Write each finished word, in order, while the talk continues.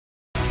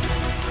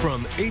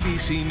From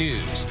ABC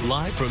News,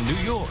 live from New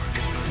York,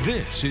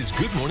 this is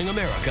Good Morning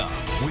America.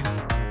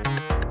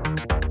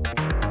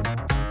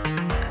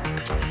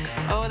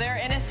 Oh,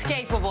 they're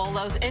inescapable,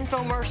 those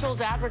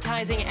infomercials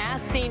advertising as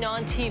seen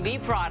on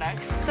TV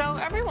products. So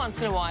every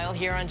once in a while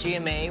here on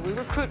GMA, we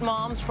recruit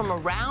moms from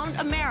around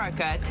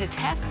America to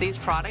test these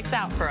products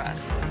out for us.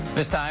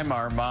 This time,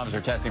 our moms are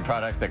testing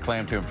products that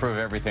claim to improve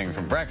everything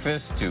from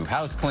breakfast to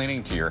house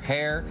cleaning to your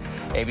hair.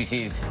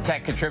 ABC's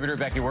tech contributor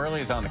Becky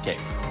Worley is on the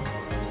case.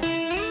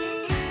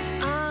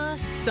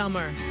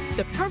 Summer,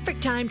 the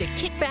perfect time to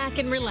kick back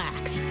and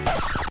relax.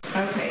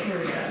 Okay, here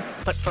we go.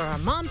 But for our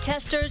mom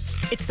testers,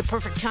 it's the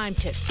perfect time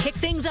to kick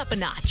things up a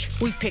notch.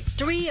 We've picked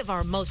 3 of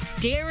our most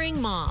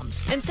daring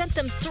moms and sent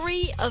them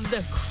 3 of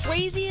the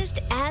craziest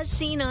as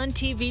seen on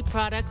TV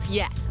products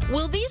yet.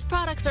 Will these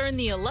products earn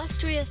the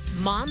illustrious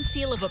mom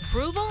seal of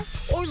approval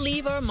or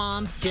leave our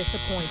moms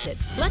disappointed?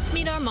 Let's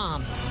meet our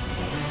moms.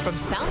 From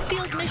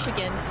Southfield,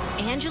 Michigan,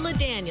 Angela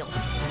Daniels,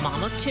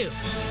 mom of 2.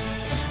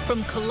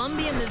 From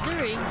Columbia,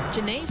 Missouri,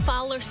 Janae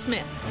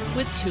Fowler-Smith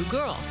with 2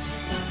 girls.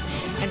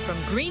 And from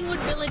Greenwood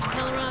Village,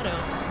 Colorado,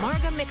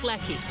 Marga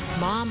McLeckey,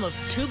 mom of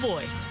 2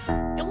 boys.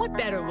 And what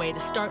better way to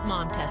start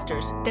mom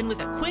testers than with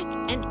a quick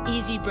and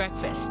easy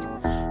breakfast?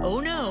 Oh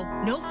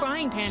no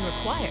frying pan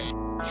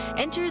required.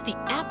 Enter the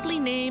aptly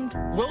named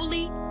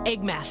Roly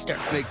Eggmaster.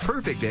 Make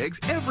perfect eggs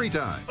every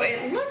time.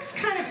 It looks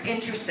kind of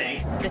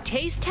interesting. The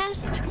taste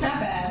test? Not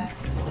bad.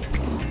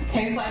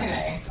 Tastes like an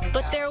egg.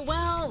 But their,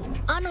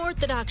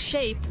 unorthodox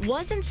shape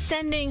wasn't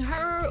sending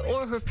her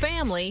or her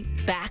family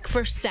back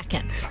for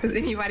seconds. Does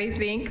anybody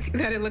think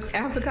that it looks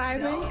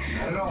appetizing? No,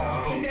 not at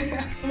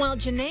all. While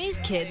Janae's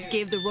kids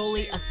gave the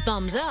Roly a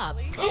thumbs up,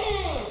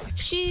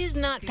 she's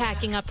not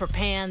packing up her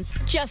pans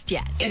just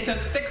yet. It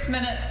took 6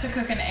 minutes to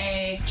cook an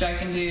egg, which I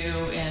can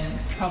do in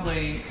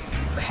probably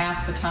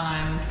half the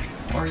time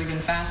or even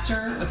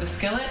faster with a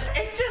skillet.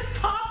 It just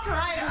popped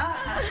right up.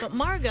 But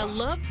Marga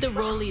loved the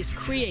Roly's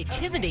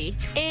creativity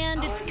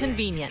and its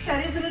convenience.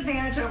 That is an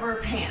advantage over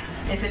a pan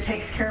if it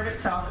takes care of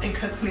itself and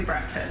cooks me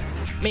breakfast.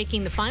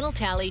 Making the final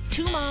tally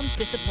 2 moms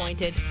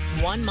disappointed,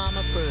 1 mom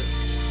approved.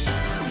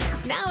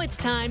 Now it's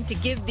time to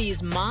give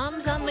these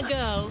moms on the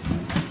go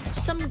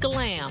some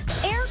glam.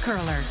 Air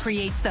curler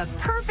creates the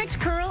perfect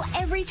curl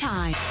every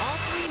time. All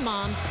 3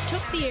 moms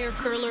took the air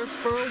curler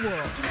for a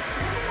whirl.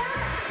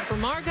 For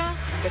Marga,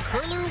 the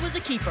curler was a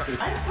keeper.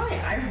 I tell you,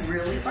 I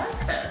really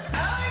like this.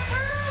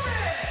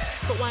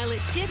 But while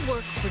it did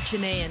work for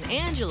Janae and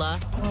Angela,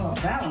 Oh,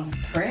 that one's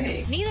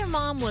pretty. neither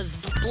mom was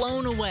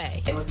blown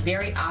away, It was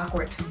very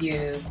awkward to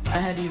use. I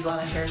had to use a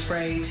lot of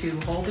hairspray to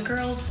hold the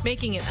curls.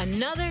 making it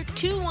another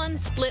 2-1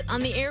 split on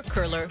the air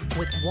curler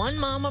with 1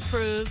 mom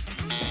approved,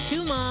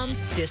 2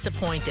 moms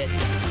disappointed.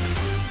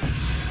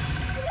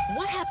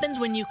 What happens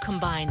when you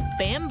combine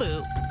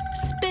bamboo,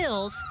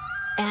 spills,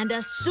 and a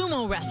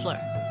sumo wrestler?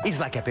 It's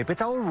like a paper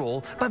towel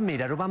roll, but made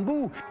out of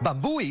bamboo.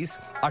 Bambooe's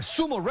are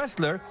sumo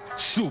wrestler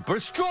super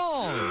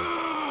strong.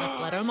 Let's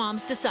let our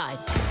moms decide.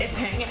 It's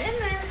hanging in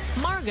there.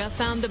 Marga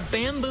found the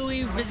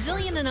Bambooee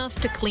resilient enough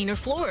to clean her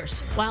floors,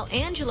 while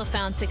Angela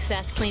found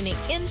success cleaning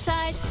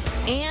inside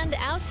and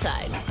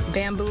outside.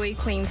 Bambooee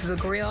cleans the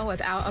grill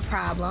without a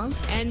problem.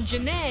 And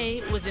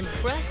Janae was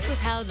impressed with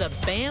how the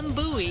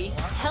Bambooee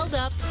held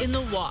up in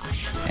the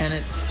wash. And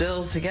it's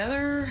still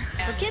together.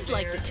 Her kids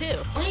liked it too.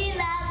 We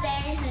love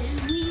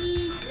Bambooee.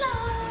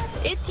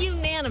 It's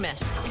unanimous.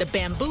 The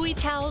Bambooee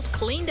towels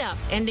cleaned up,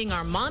 ending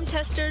our mom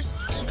testers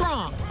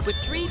strong with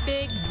 3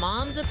 big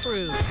moms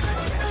approved.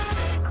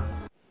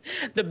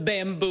 The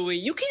Bambooee.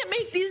 You can't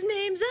make these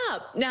names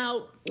up.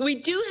 Now, we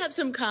do have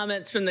some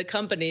comments from the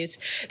companies.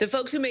 The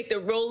folks who make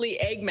the Roly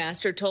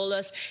Eggmaster told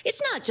us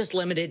it's not just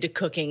limited to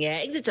cooking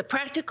eggs. It's a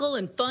practical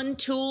and fun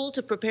tool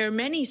to prepare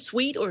many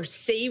sweet or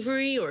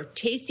savory or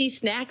tasty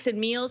snacks and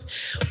meals.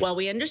 While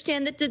we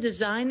understand that the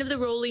design of the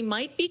Roly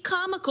might be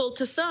comical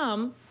to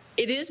some,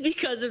 it is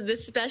because of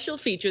this special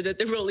feature that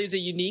the Roly is a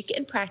unique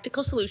and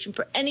practical solution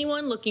for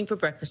anyone looking for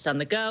breakfast on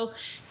the go.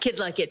 Kids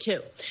like it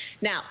too.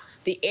 Now,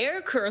 the air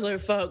curler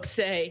folks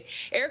say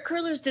air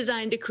curler is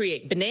designed to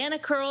create banana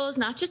curls,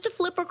 not just to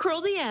flip or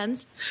curl the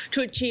ends.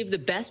 To achieve the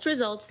best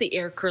results, the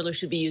air curler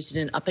should be used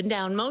in an up and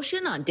down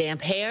motion on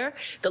damp hair.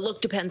 The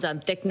look depends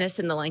on thickness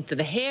and the length of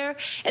the hair.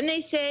 And they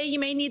say you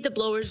may need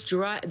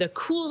the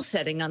cool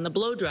setting on the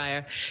blow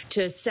dryer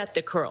to set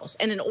the curls.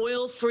 And an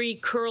oil-free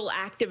curl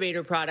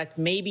activator product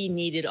may be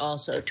needed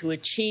also to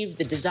achieve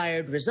the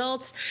desired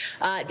results.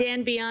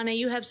 Dan Biana,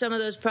 you have some of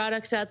those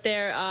products out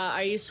there.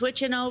 Are you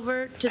switching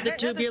over to the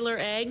tubular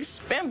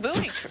eggs?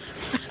 Bambooee.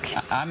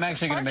 I'm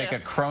actually going to make a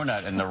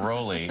cronut in the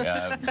Roly.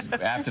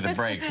 After the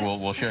break,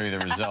 we'll show you the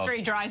results. After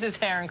he dries his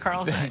hair and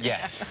curls it.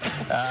 Yes.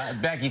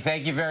 Becky,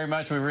 thank you very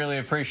much. We really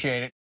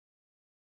appreciate it.